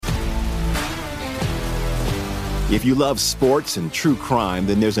If you love sports and true crime,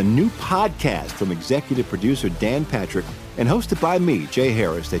 then there's a new podcast from executive producer Dan Patrick and hosted by me, Jay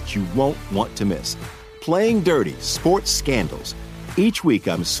Harris, that you won't want to miss. Playing Dirty: Sports Scandals. Each week,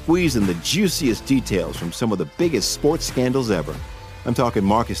 I'm squeezing the juiciest details from some of the biggest sports scandals ever. I'm talking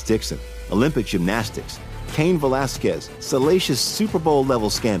Marcus Dixon, Olympic gymnastics, Cain Velasquez, salacious Super Bowl-level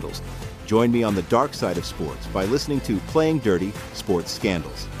scandals. Join me on the dark side of sports by listening to Playing Dirty: Sports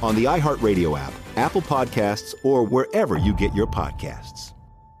Scandals on the iHeartRadio app, Apple Podcasts, or wherever you get your podcasts.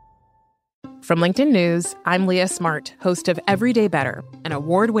 From LinkedIn News, I'm Leah Smart, host of Everyday Better, an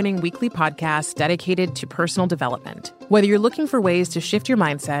award-winning weekly podcast dedicated to personal development. Whether you're looking for ways to shift your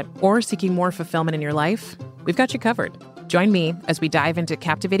mindset or seeking more fulfillment in your life, we've got you covered. Join me as we dive into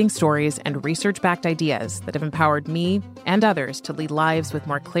captivating stories and research-backed ideas that have empowered me and others to lead lives with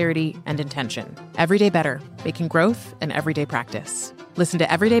more clarity and intention. Everyday Better, making growth an everyday practice. Listen to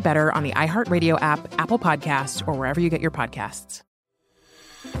Everyday Better on the iHeartRadio app, Apple Podcasts, or wherever you get your podcasts.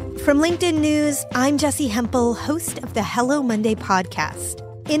 From LinkedIn News, I'm Jessie Hempel, host of the Hello Monday podcast.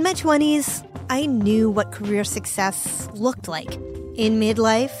 In my 20s, I knew what career success looked like. In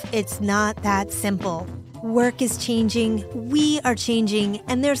midlife, it's not that simple. Work is changing, we are changing,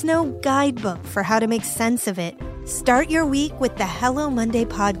 and there's no guidebook for how to make sense of it. Start your week with the Hello Monday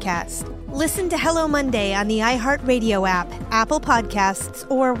podcast. Listen to Hello Monday on the iHeartRadio app, Apple Podcasts,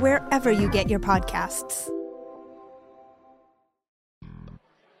 or wherever you get your podcasts.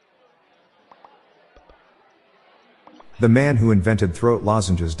 The man who invented throat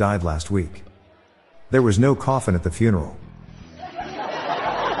lozenges died last week. There was no coffin at the funeral.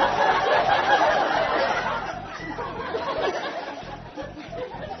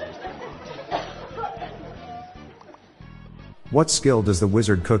 What skill does the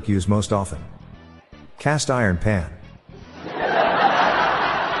wizard cook use most often? Cast iron pan.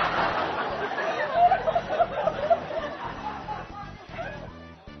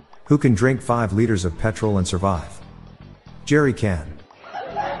 Who can drink 5 liters of petrol and survive? Jerry can.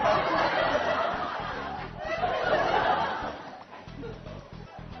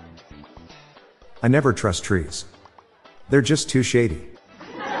 I never trust trees. They're just too shady.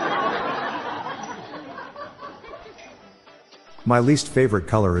 My least favorite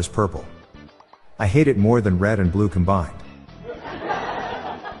color is purple. I hate it more than red and blue combined.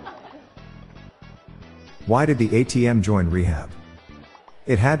 Why did the ATM join rehab?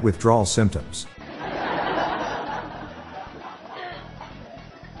 It had withdrawal symptoms.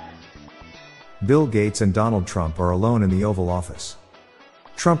 Bill Gates and Donald Trump are alone in the Oval Office.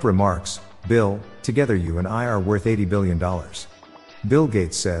 Trump remarks, "Bill, together you and I are worth $80 billion. Bill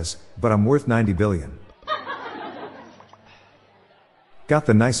Gates says, "But I'm worth $90 billion. Got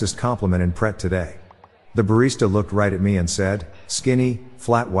the nicest compliment in Pret today. The barista looked right at me and said, "Skinny,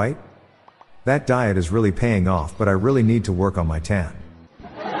 flat white? That diet is really paying off, but I really need to work on my tan."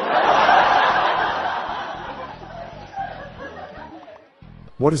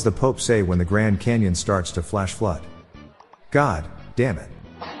 What does the Pope say when the Grand Canyon starts to flash flood? God damn it.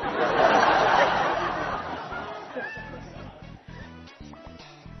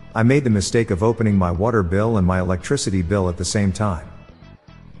 I made the mistake of opening my water bill and my electricity bill at the same time.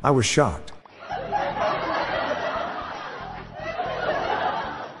 I was shocked.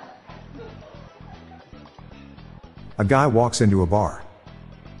 A guy walks into a bar.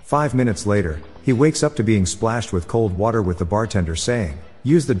 5 minutes later, he wakes up to being splashed with cold water with the bartender saying,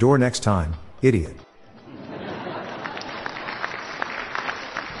 "Use the door next time, idiot."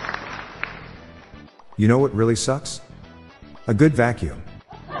 You know what really sucks? A good vacuum.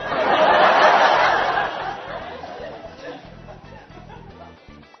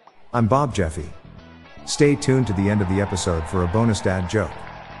 I'm Bob Jeffy. Stay tuned to the end of the episode for a bonus dad joke.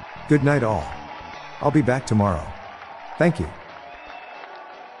 Good night all. I'll be back tomorrow. Thank you.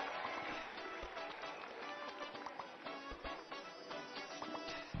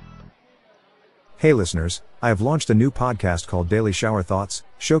 Hey listeners, I have launched a new podcast called Daily Shower Thoughts,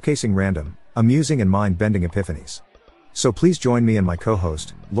 showcasing random, amusing and mind-bending epiphanies. So please join me and my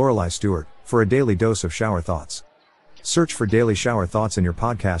co-host, Lorelei Stewart, for a daily dose of shower thoughts. Search for Daily Shower Thoughts in your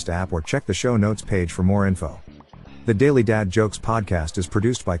podcast app or check the show notes page for more info. The Daily Dad Jokes podcast is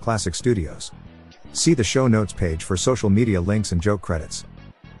produced by Classic Studios. See the show notes page for social media links and joke credits.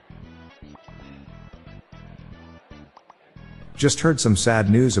 Just heard some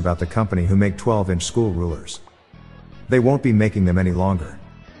sad news about the company who make 12-inch school rulers. They won't be making them any longer.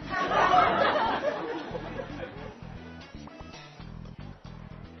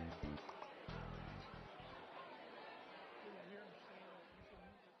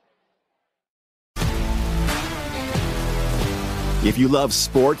 If you love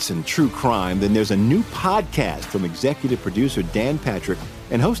sports and true crime, then there's a new podcast from executive producer Dan Patrick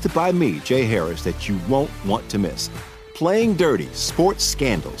and hosted by me, Jay Harris, that you won't want to miss. Playing Dirty: Sports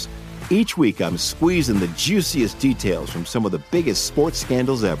Scandals. Each week, I'm squeezing the juiciest details from some of the biggest sports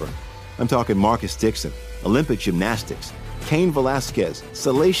scandals ever. I'm talking Marcus Dixon, Olympic gymnastics, Cain Velasquez,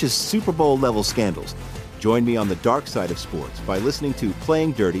 salacious Super Bowl-level scandals. Join me on the dark side of sports by listening to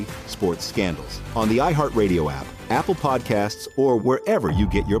Playing Dirty: Sports Scandals on the iHeartRadio app, Apple Podcasts, or wherever you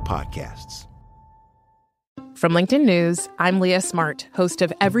get your podcasts. From LinkedIn News, I'm Leah Smart, host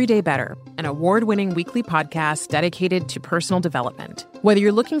of Everyday Better, an award-winning weekly podcast dedicated to personal development. Whether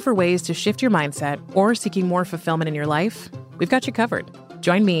you're looking for ways to shift your mindset or seeking more fulfillment in your life, we've got you covered.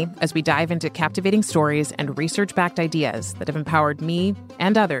 Join me as we dive into captivating stories and research-backed ideas that have empowered me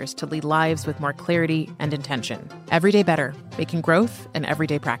and others to lead lives with more clarity and intention. Everyday Better, making growth an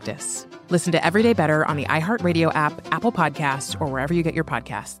everyday practice. Listen to Everyday Better on the iHeartRadio app, Apple Podcasts, or wherever you get your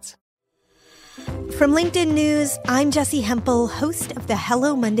podcasts. From LinkedIn News, I'm Jessie Hempel, host of the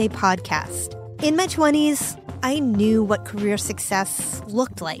Hello Monday podcast. In my 20s, I knew what career success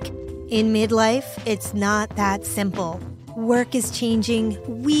looked like. In midlife, it's not that simple. Work is changing,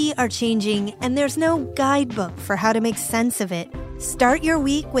 we are changing, and there's no guidebook for how to make sense of it. Start your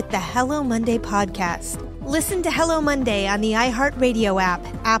week with the Hello Monday podcast. Listen to Hello Monday on the iHeartRadio app,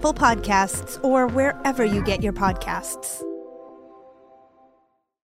 Apple Podcasts, or wherever you get your podcasts.